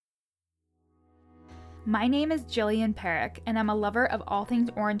My name is Jillian Perrick, and I'm a lover of all things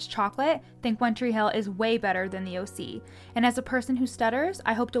orange chocolate. Think One Tree Hill is way better than the OC. And as a person who stutters,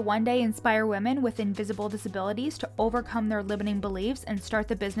 I hope to one day inspire women with invisible disabilities to overcome their limiting beliefs and start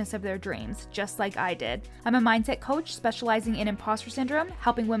the business of their dreams, just like I did. I'm a mindset coach specializing in imposter syndrome,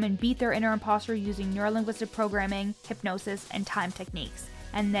 helping women beat their inner imposter using neurolinguistic programming, hypnosis, and time techniques.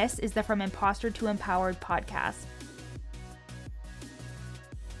 And this is the From Imposter to Empowered podcast.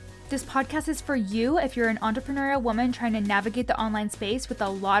 This podcast is for you if you're an entrepreneurial woman trying to navigate the online space with a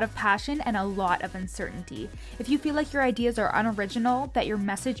lot of passion and a lot of uncertainty. If you feel like your ideas are unoriginal, that your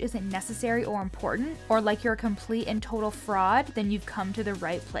message isn't necessary or important, or like you're a complete and total fraud, then you've come to the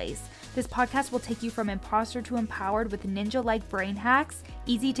right place. This podcast will take you from imposter to empowered with ninja-like brain hacks,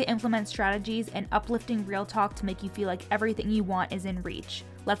 easy to implement strategies, and uplifting real talk to make you feel like everything you want is in reach.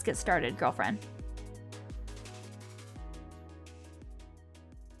 Let's get started, girlfriend.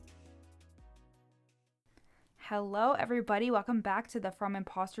 Hello, everybody. Welcome back to the From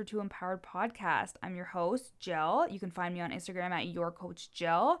Imposter to Empowered podcast. I'm your host, Jill. You can find me on Instagram at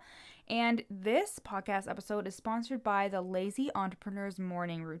YourCoachJill. And this podcast episode is sponsored by the Lazy Entrepreneur's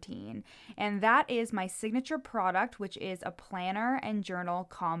Morning Routine. And that is my signature product, which is a planner and journal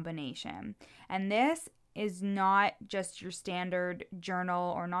combination. And this is not just your standard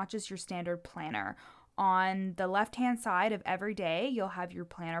journal or not just your standard planner. On the left-hand side of every day, you'll have your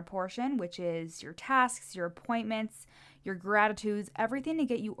planner portion, which is your tasks, your appointments, your gratitudes, everything to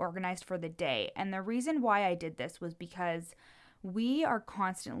get you organized for the day. And the reason why I did this was because we are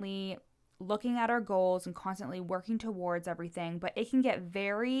constantly looking at our goals and constantly working towards everything, but it can get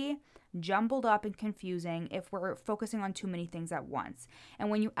very jumbled up and confusing if we're focusing on too many things at once. And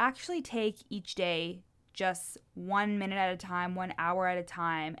when you actually take each day just 1 minute at a time, 1 hour at a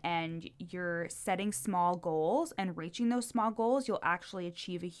time, and you're setting small goals and reaching those small goals, you'll actually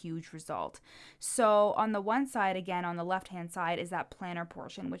achieve a huge result. So on the one side, again, on the left-hand side is that planner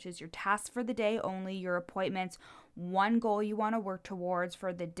portion, which is your tasks for the day only, your appointments, one goal you want to work towards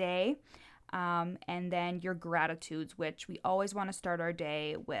for the day, and then your gratitudes, which we always want to start our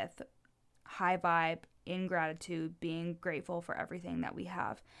day with high vibe, in gratitude, being grateful for everything that we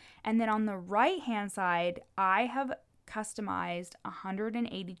have. And then on the right hand side, I have customized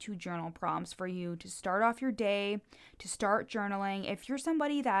 182 journal prompts for you to start off your day, to start journaling. If you're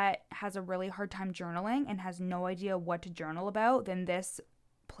somebody that has a really hard time journaling and has no idea what to journal about, then this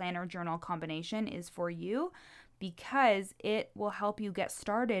planner journal combination is for you, because it will help you get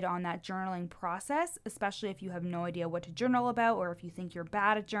started on that journaling process, especially if you have no idea what to journal about or if you think you're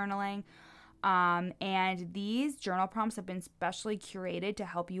bad at journaling. And these journal prompts have been specially curated to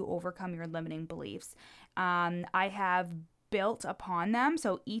help you overcome your limiting beliefs. I have built upon them,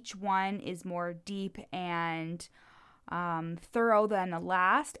 so each one is more deep and thorough than the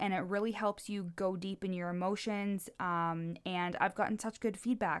last, and it really helps you go deep in your emotions, and I've gotten such good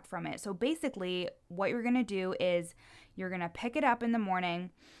feedback from it. So basically, what you're going to do is you're going to pick it up in the morning,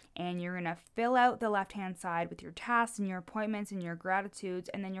 and you're going to fill out the left-hand side with your tasks and your appointments and your gratitudes,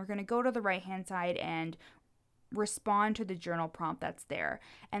 and then you're going to go to the right-hand side and respond to the journal prompt that's there.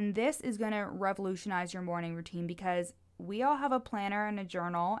 And this is going to revolutionize your morning routine, because we all have a planner and a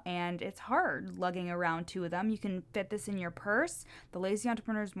journal, and it's hard lugging around two of them. You can fit this in your purse. The Lazy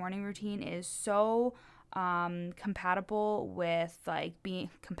Entrepreneur's Morning Routine is so compatible with being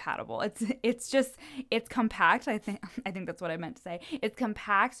compatible. It's compact. I think that's what I meant to say. It's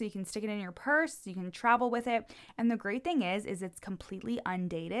compact, so you can stick it in your purse, you can travel with it. And the great thing is it's completely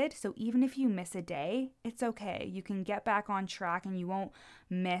undated. So even if you miss a day, it's okay. You can get back on track and you won't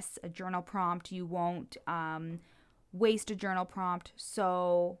miss a journal prompt. You won't waste a journal prompt.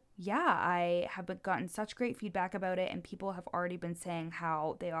 So yeah, I have gotten such great feedback about it, and people have already been saying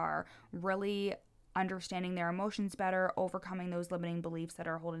how they are really understanding their emotions better, overcoming those limiting beliefs that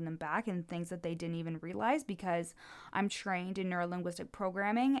are holding them back and things that they didn't even realize, because I'm trained in neurolinguistic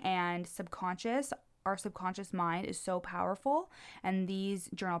programming, and our subconscious mind is so powerful, and these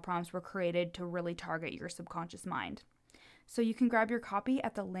journal prompts were created to really target your subconscious mind. So you can grab your copy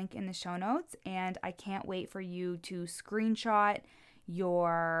at the link in the show notes, and I can't wait for you to screenshot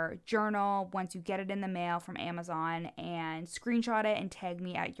your journal once you get it in the mail from Amazon, and screenshot it and tag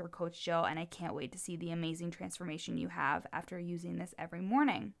me at YourCoachJill, and I can't wait to see the amazing transformation you have after using this every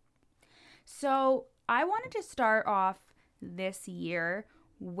morning. So I wanted to start off this year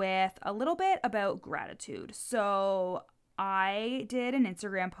with a little bit about gratitude. So I did an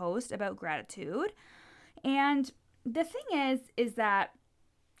Instagram post about gratitude, and the thing is that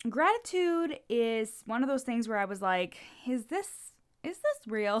gratitude is one of those things where I was like, is this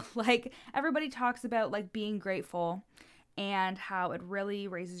real? Like, everybody talks about being grateful, and how it really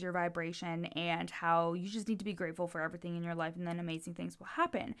raises your vibration, and how you just need to be grateful for everything in your life, and then amazing things will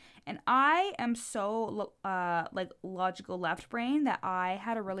happen. And I am so like logical left brain that I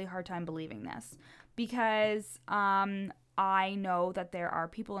had a really hard time believing this, because I know that there are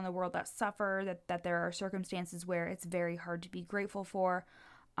people in the world that suffer, that there are circumstances where it's very hard to be grateful for.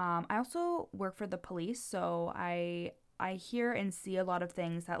 I also work for the police, so I hear and see a lot of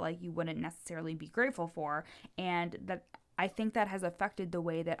things that like you wouldn't necessarily be grateful for, and that I think that has affected the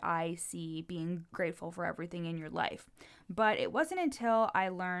way that I see being grateful for everything in your life. But it wasn't until I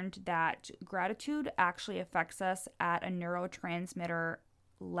learned that gratitude actually affects us at a neurotransmitter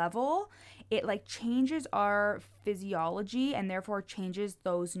level. It like changes our physiology and therefore changes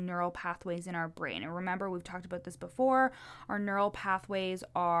those neural pathways in our brain. And remember, we've talked about this before. Our neural pathways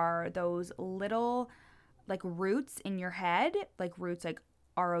are those little like roots in your head, like roots like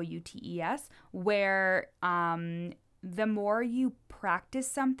ROUTES, where the more you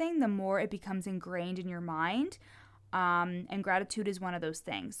practice something, the more it becomes ingrained in your mind. And gratitude is one of those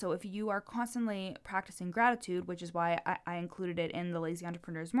things. So if you are constantly practicing gratitude, which is why I included it in the Lazy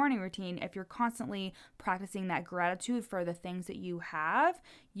Entrepreneur's morning routine, if you're constantly practicing that gratitude for the things that you have,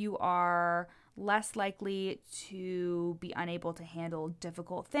 you are less likely to be unable to handle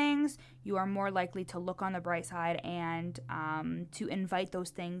difficult things. You are more likely to look on the bright side and to invite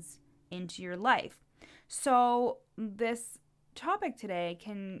those things into your life. So this topic today,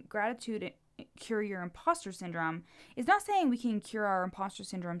 can gratitude cure your imposter syndrome, is not saying we can cure our imposter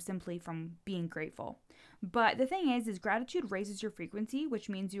syndrome simply from being grateful. But the thing is gratitude raises your frequency, which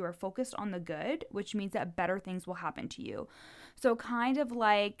means you are focused on the good, which means that better things will happen to you. So kind of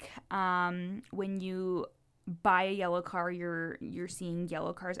like when you buy a yellow car, you're seeing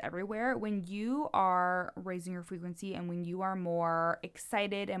yellow cars everywhere. When you are raising your frequency and when you are more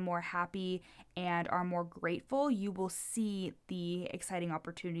excited and more happy and are more grateful, you will see the exciting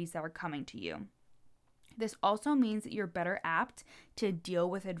opportunities that are coming to you. This also means that you're better apt to deal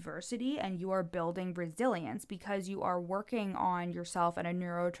with adversity and you are building resilience because you are working on yourself at a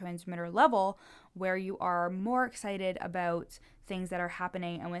neurotransmitter level where you are more excited about things that are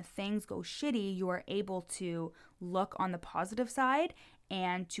happening. And when things go shitty, you are able to look on the positive side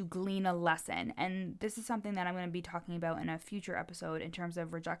and to glean a lesson. And this is something that I'm going to be talking about in a future episode in terms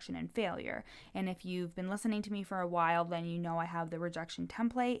of rejection and failure. And if you've been listening to me for a while, then you know I have the rejection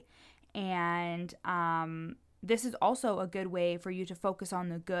template. And this is also a good way for you to focus on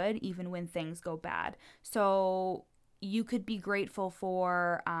the good even when things go bad. So you could be grateful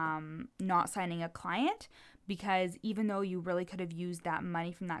for not signing a client, because even though you really could have used that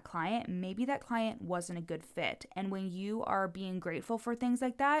money from that client, maybe that client wasn't a good fit. And when you are being grateful for things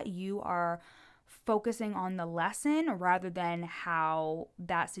like that, you are focusing on the lesson rather than how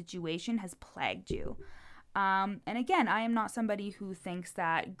that situation has plagued you. And again, I am not somebody who thinks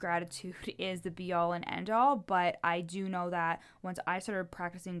that gratitude is the be all and end all, but I do know that once I started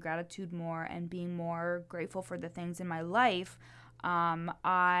practicing gratitude more and being more grateful for the things in my life,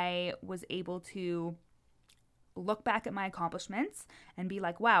 I was able to look back at my accomplishments and be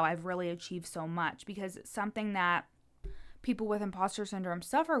like, wow, I've really achieved so much. Because something that people with imposter syndrome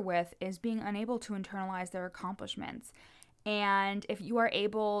suffer with is being unable to internalize their accomplishments. And if you are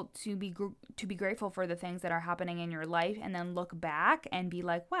able to be grateful for the things that are happening in your life and then look back and be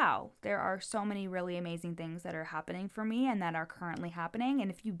like, wow, there are so many really amazing things that are happening for me and that are currently happening. And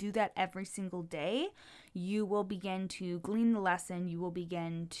if you do that every single day, you will begin to glean the lesson. You will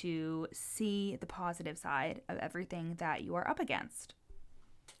begin to see the positive side of everything that you are up against.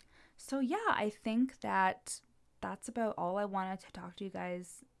 So yeah, I think that that's about all I wanted to talk to you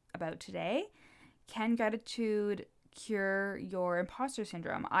guys about today. Can gratitude cure your imposter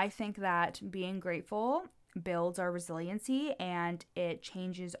syndrome? I think that being grateful builds our resiliency and it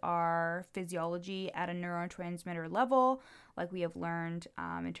changes our physiology at a neurotransmitter level, like we have learned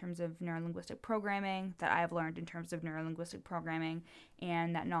in terms of neurolinguistic programming, that I have learned in terms of neurolinguistic programming,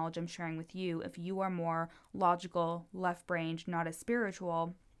 and that knowledge I'm sharing with you. If you are more logical, left-brained, not as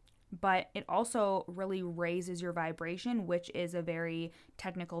spiritual, but it also really raises your vibration, which is a very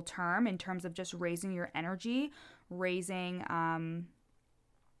technical term in terms of just raising your energy, raising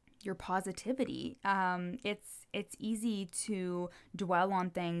your positivity. It's easy to dwell on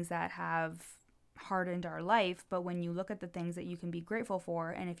things that have hardened our life, but when you look at the things that you can be grateful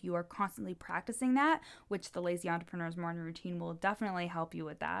for, and if you are constantly practicing that, which the Lazy Entrepreneur's morning routine will definitely help you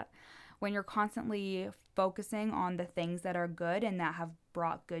with that, when you're constantly focusing on the things that are good and that have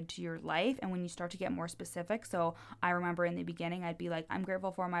brought good to your life, and when you start to get more specific. So I remember in the beginning, I'd be like, I'm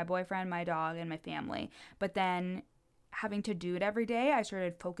grateful for my boyfriend, my dog, and my family. But then having to do it every day, I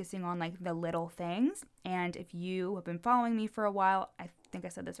started focusing on like the little things. And if you have been following me for a while, I think I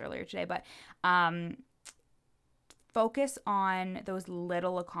said this earlier today, but focus on those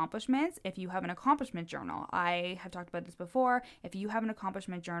little accomplishments. If you have an accomplishment journal, I have talked about this before. If you have an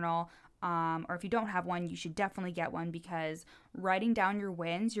accomplishment journal, or if you don't have one, you should definitely get one, because writing down your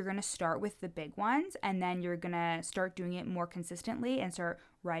wins, you're going to start with the big ones, and then you're going to start doing it more consistently and start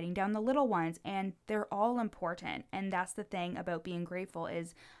writing down the little ones, and they're all important. And that's the thing about being grateful,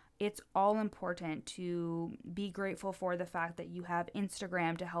 is it's all important to be grateful for the fact that you have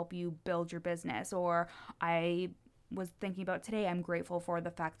Instagram to help you build your business. Or I was thinking about today, I'm grateful for the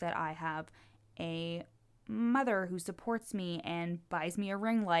fact that I have a mother who supports me and buys me a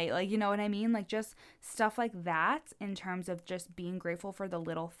ring light. Like, you know what I mean? Like, just stuff like that, in terms of just being grateful for the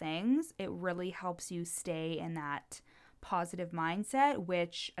little things. It really helps you stay in that positive mindset,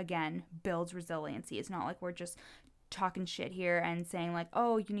 which again builds resiliency. It's not like we're just talking shit here and saying like,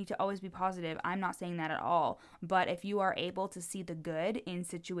 oh, you need to always be positive. I'm not saying that at all. But if you are able to see the good in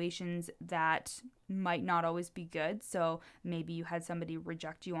situations that might not always be good, so maybe you had somebody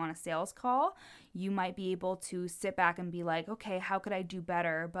reject you on a sales call, you might be able to sit back and be like, okay, how could I do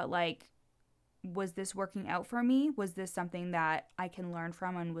better? But like, was this working out for me? Was this something that I can learn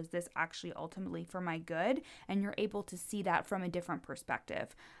from? And was this actually ultimately for my good? And you're able to see that from a different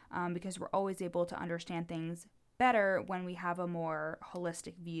perspective, because we're always able to understand things better when we have a more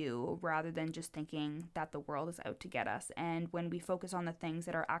holistic view, rather than just thinking that the world is out to get us. And when we focus on the things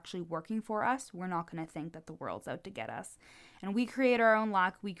that are actually working for us, we're not going to think that the world's out to get us. And we create our own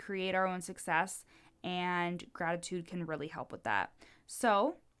luck, we create our own success, and gratitude can really help with that.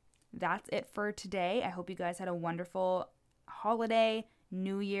 So that's it for today. I hope you guys had a wonderful holiday,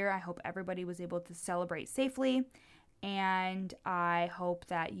 New Year. I hope everybody was able to celebrate safely, and I hope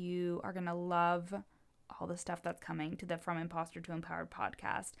that you are going to love all the stuff that's coming to the From Imposter to Empowered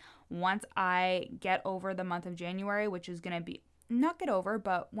podcast. Once I get over the month of January, which is going to be, not get over,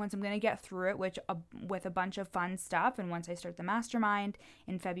 but once I'm going to get through it, with a bunch of fun stuff, and once I start the mastermind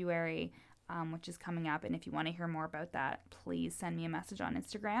in February, which is coming up, and if you want to hear more about that, please send me a message on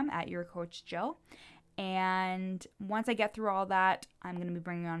Instagram at YourCoachJill. And once I get through all that, I'm going to be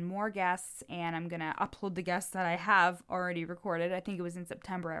bringing on more guests, and I'm going to upload the guests that I have already recorded. I think it was in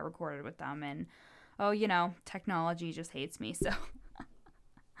September I recorded with them, and oh, you know, technology just hates me, so.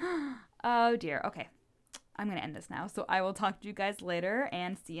 Oh, dear. Okay, I'm going to end this now. So I will talk to you guys later,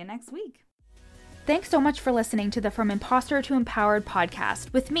 and see you next week. Thanks so much for listening to the From Imposter to Empowered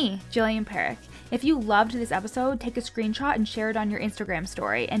podcast with me, Jillian Perrick. If you loved this episode, take a screenshot and share it on your Instagram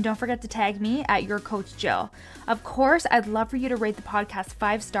story. And don't forget to tag me at YourCoachJill. Of course, I'd love for you to rate the podcast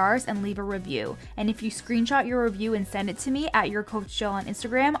 5 stars and leave a review. And if you screenshot your review and send it to me at YourCoachJill on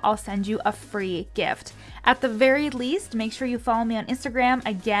Instagram, I'll send you a free gift. At the very least, make sure you follow me on Instagram,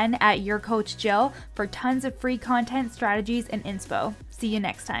 again at YourCoachJill, for tons of free content, strategies, and inspo. See you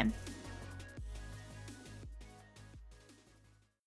next time.